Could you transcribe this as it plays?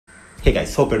Hey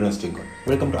guys, hope everyone's doing good.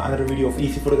 Welcome to another video of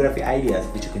easy photography ideas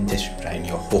which you can just try in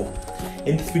your home.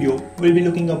 In this video, we'll be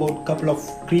looking about a couple of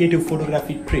creative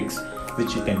photography tricks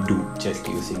which you can do just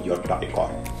using your tripod.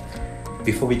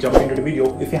 Before we jump into the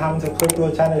video, if you haven't subscribed to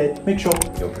our channel yet, make sure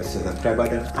you press the subscribe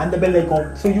button and the bell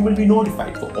icon so you will be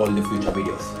notified for all the future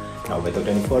videos. Now without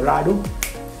any further ado,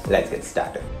 let's get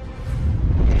started.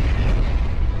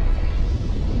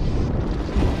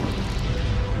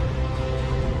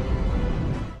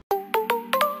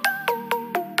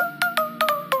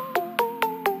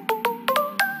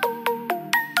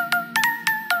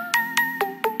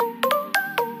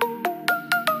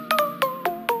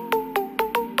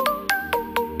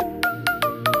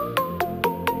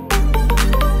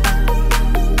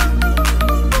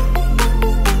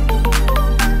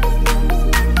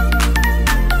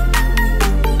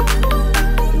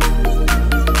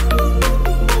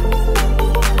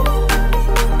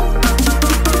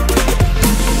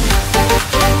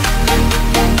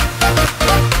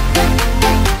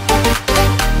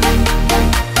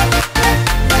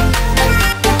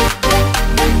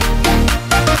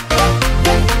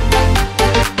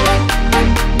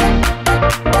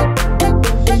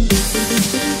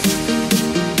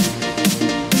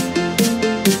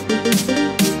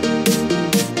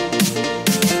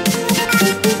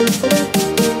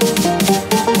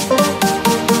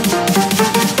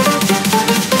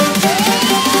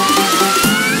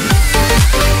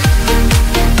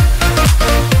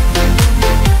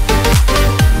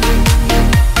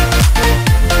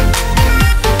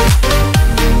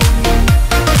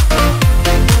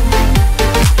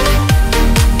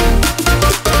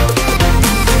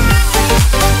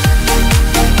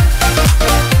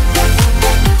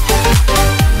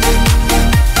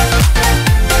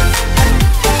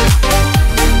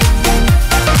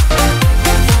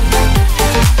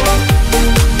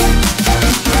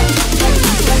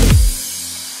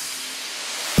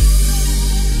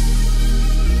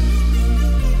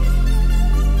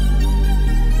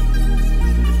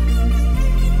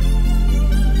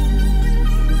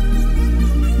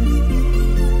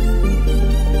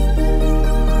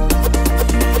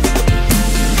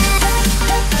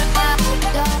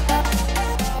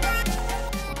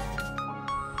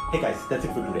 Hey guys, that's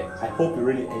it for today. I hope you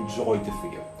really enjoyed this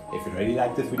video. If you really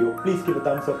like this video, please give a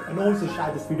thumbs up and also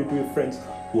share this video to your friends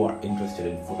who are interested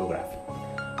in photography.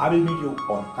 I will meet you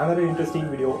on another interesting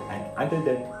video, and until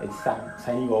then, it's Sam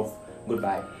signing off.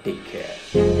 Goodbye, take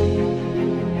care.